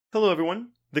Hello,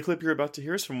 everyone. The clip you're about to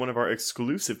hear is from one of our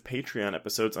exclusive Patreon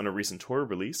episodes on a recent horror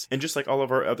release, and just like all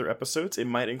of our other episodes, it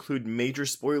might include major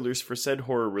spoilers for said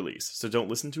horror release, so don't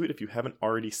listen to it if you haven't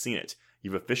already seen it.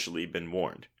 You've officially been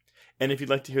warned. And if you'd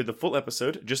like to hear the full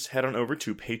episode, just head on over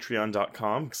to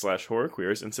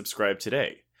patreon.com/horrorqueers and subscribe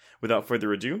today. Without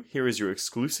further ado, here is your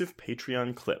exclusive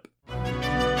Patreon clip.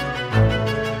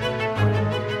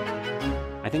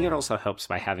 I think it also helps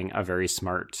by having a very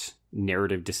smart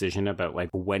narrative decision about like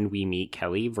when we meet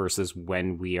Kelly versus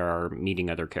when we are meeting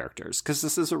other characters, because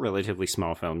this is a relatively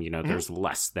small film. There's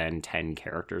less than 10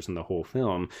 characters in the whole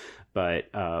film, but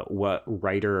what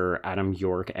writer Adam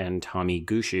York and Tommy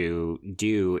Gushu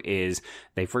do is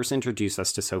they first introduce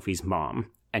us to Sophie's mom,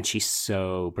 and she's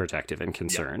so protective and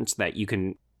concerned that you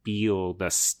can feel the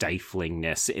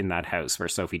stiflingness in that house where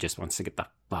Sophie just wants to get the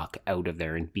fuck out of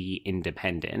there and be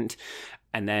independent.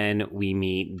 And then we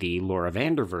meet the Laura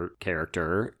Vandervoort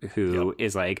character, who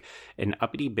is like an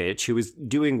uppity bitch who is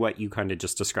doing what you kind of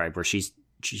just described, where she's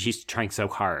trying so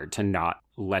hard to not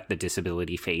let the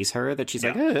disability phase her that she's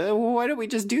like, why don't we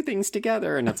just do things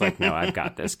together? And it's like, no, I've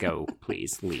got this. Go,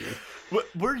 please, leave.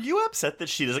 Were you upset that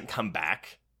she doesn't come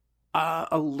back?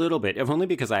 A little bit, if only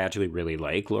because I actually really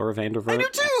like Laura Vandervoort. I do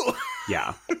too!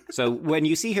 Yeah. So when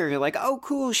you see her, you're like, oh,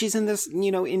 cool, she's in this,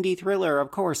 indie thriller.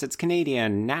 Of course, it's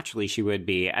Canadian. Naturally, she would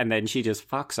be. And then she just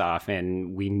fucks off,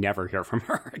 and we never hear from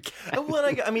her again. Well,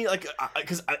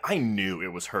 because I knew it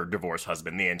was her divorced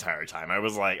husband the entire time. I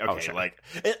was like, okay, sure.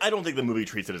 I don't think the movie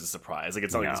treats it as a surprise. Like,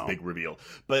 it's not like this big reveal.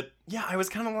 But yeah, I was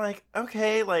kind of like,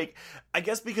 okay, like, I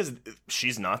guess because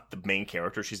she's not the main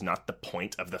character, she's not the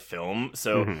point of the film.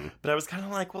 So, but I was kind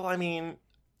of like, well, I mean,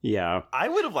 yeah, I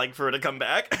would have liked for her to come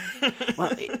back.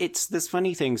 Well, it's this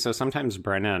funny thing. So sometimes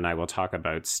Brenna and I will talk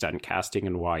about stunt casting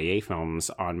in YA films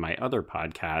on my other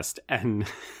podcast. And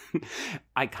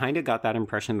I kind of got that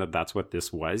impression that that's what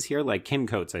this was here. Like, Kim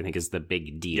Coates, I think, is the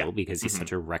big deal because he's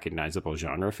such a recognizable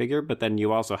genre figure. But then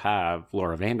you also have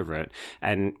Laura Vandervoort,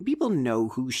 and people know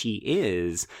who she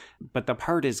is, but the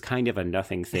part is kind of a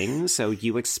nothing thing. So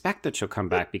you expect that she'll come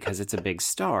back because it's a big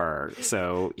star.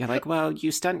 So you're like, well,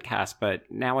 you stunt cast, but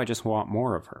now I just want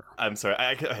more of her. I'm sorry.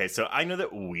 Okay, so I know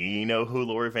that we know who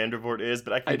Laura Vandervoort is,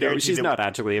 but I know she's not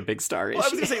actually a big star, is well,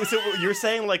 she? I was going to say, so you're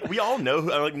saying, like, we all know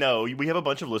who? I'm like, no, we have a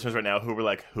bunch of listeners right now who were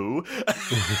like, who?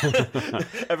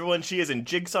 Everyone, she is in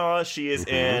Jigsaw, she is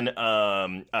in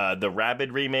the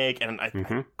Rabid remake, and I'm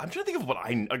trying to think of what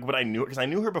I knew, because I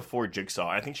knew her before Jigsaw.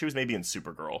 I think she was maybe in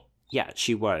Supergirl. Yeah,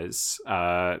 she was.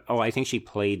 I think she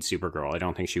played Supergirl. I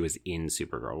don't think she was in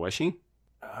Supergirl, was she?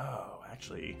 Oh,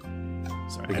 actually.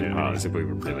 Sorry. We can pause if we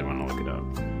really want to look it up.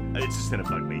 It's just gonna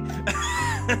bug me.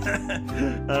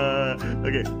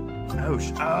 Okay.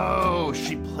 Oh,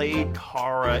 she played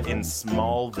Kara in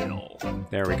Smallville.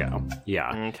 There we go.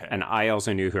 Yeah. Okay. And I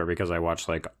also knew her because I watched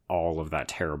like all of that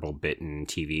terrible Bitten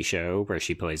TV show where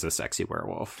she plays a sexy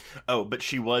werewolf. Oh, but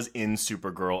she was in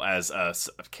Supergirl as a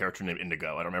character named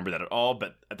Indigo. I don't remember that at all,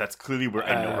 but that's clearly where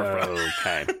I know her from.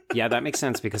 Okay. Yeah, that makes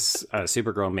sense because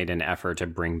Supergirl made an effort to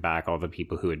bring back all the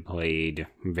people who had played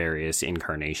various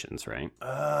incarnations, right?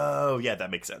 Oh, yeah,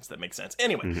 that makes sense.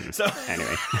 Anyway,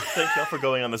 thank y'all for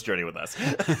going on this journey with us.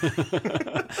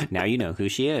 Now you know who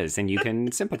she is, and you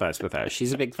can sympathize with her.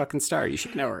 She's a big fucking star. You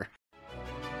should know her.